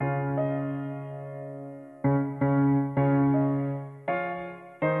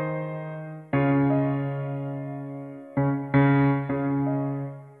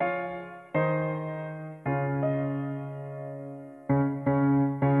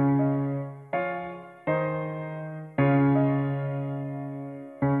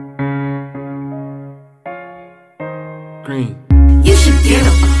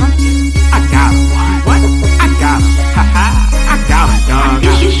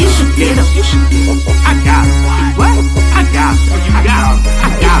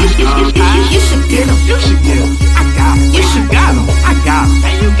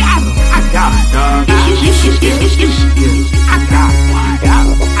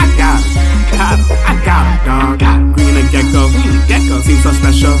seem so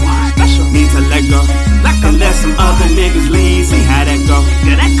special. Need to let go. And let some other niggas lead. See how that go.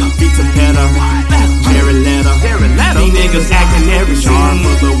 Beat to pedal. Jerry Letter. These niggas acting every jar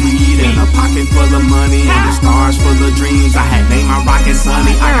full of weed and a pocket full of money and the stars full of dreams. I had named my rocket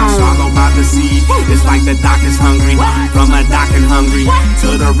Sunny. I got swallowed by the sea. It's like the dock is hungry. From a dock and hungry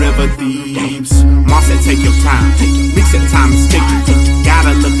to the river thieves. Mom said take your time. Mix it, time is ticking.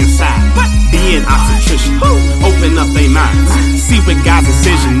 Gotta look inside. Being obstetrician. Open up their minds. See what God's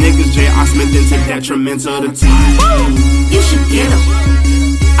decision. Niggas J.R. Smith into detriment of the team. You should get 'em.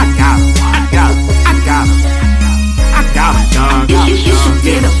 I got 'em. I got 'em. I got 'em. I got 'em, dog. You should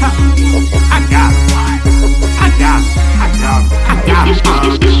get 'em. I got 'em. I got 'em. I got 'em. I got 'em.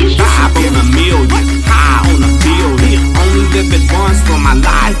 I've been a million. High on a billion. Only live it once for my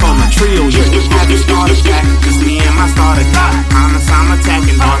life on a trillion. Haven't started back. Just me and my starter got. Promise I'm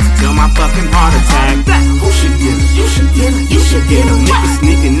attacking hard till my fucking heart attack. Who should get 'em? You should get 'em. You should get 'em. Niggas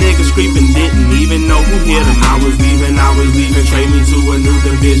sneaking, niggas creeping, didn't even know who hit 'em. I was leaving, trade me to a new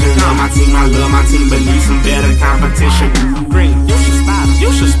division. Love my team, I love my team, but need some better competition. Green, you should spot 'em,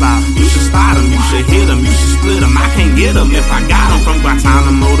 you should spot 'em, you should spot 'em, you should hit 'em, you should split 'em. I can't get 'em if I got 'em. From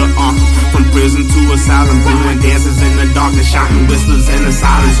Guantanamo to Arkham, from prison to asylum, doing dances in the darkness, shouting whistlers in the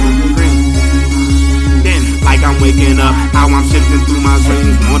silence. Green. Then, like I'm waking up, how I'm shifting through my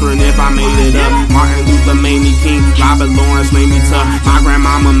dreams, wondering if I made it up. Martin Luther made me king, Robert Lawrence made me tough, my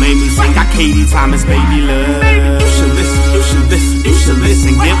grandmama made me sing, got Katie Thomas, baby love. You should listen, you should listen, you should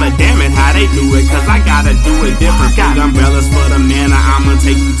listen. Give a damn it how they do it, cause I gotta do it different. Got umbrellas for the manor, I'ma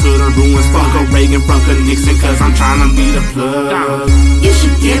take you to the ruins. Fuck a Reagan, fuck a Nixon, cause I'm tryna be the plug. You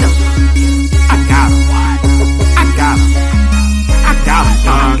should get 'em. I got 'em. I got 'em. I got 'em,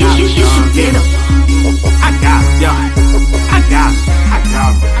 dog. You should get 'em. I got 'em, yeah. I got 'em. I got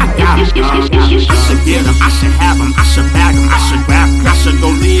 'em. I got 'em, dog. I should get 'em. I should have 'em. I should bag 'em. I should grab 'em. I should go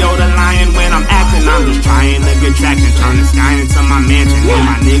Leo the lion when I'm acting. I'm just trying to get traction. Turn the sky into my mansion. When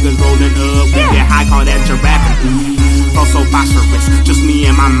my niggas rolling up, we get high, call that giraffing. So phosphorus, just me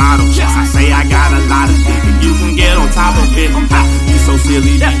and my model chest. I say I got a lot of dick, and you can get on top of it. You so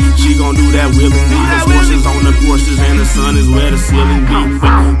silly, she gon' do that willingly. There's horses on the porches, and the sun is where the ceiling be.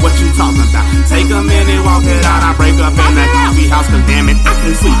 What you talking about? Take a minute, walk it out. I break up in that coffee house, cause damn it, I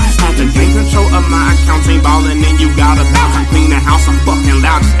can't sleep. Had to gain control of my account, ain't ballin', and you gotta bounce. I clean the house, I'm fucking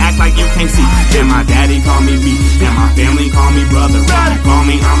loud, just act like you can't see. And my daddy call me B, and my family call me brother. Call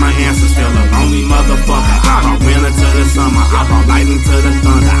me, I'm an answer, still a lonely motherfucker. I brought winter to the summer, I brought lightning to the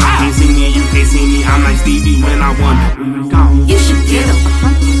thunder. I can't see me, you can't see me, I'm like Stevie when I wonder. You should get 'em.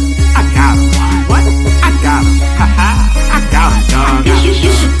 I got 'em. What? I got 'em. I got 'em, dog. You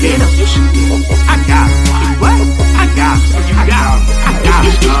should get 'em. I got 'em. What? I got 'em. I got 'em. I got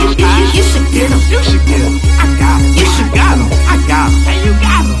 'em, dog. You should get 'em. You should get 'em. I got 'em. You should got 'em. I got 'em. Hey, you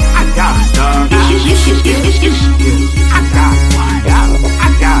got 'em. I got 'em, dog. You should get 'em. You should get 'em. I got 'em. I got 'em. I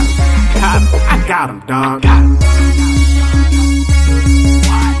got 'em. I got 'em, dog.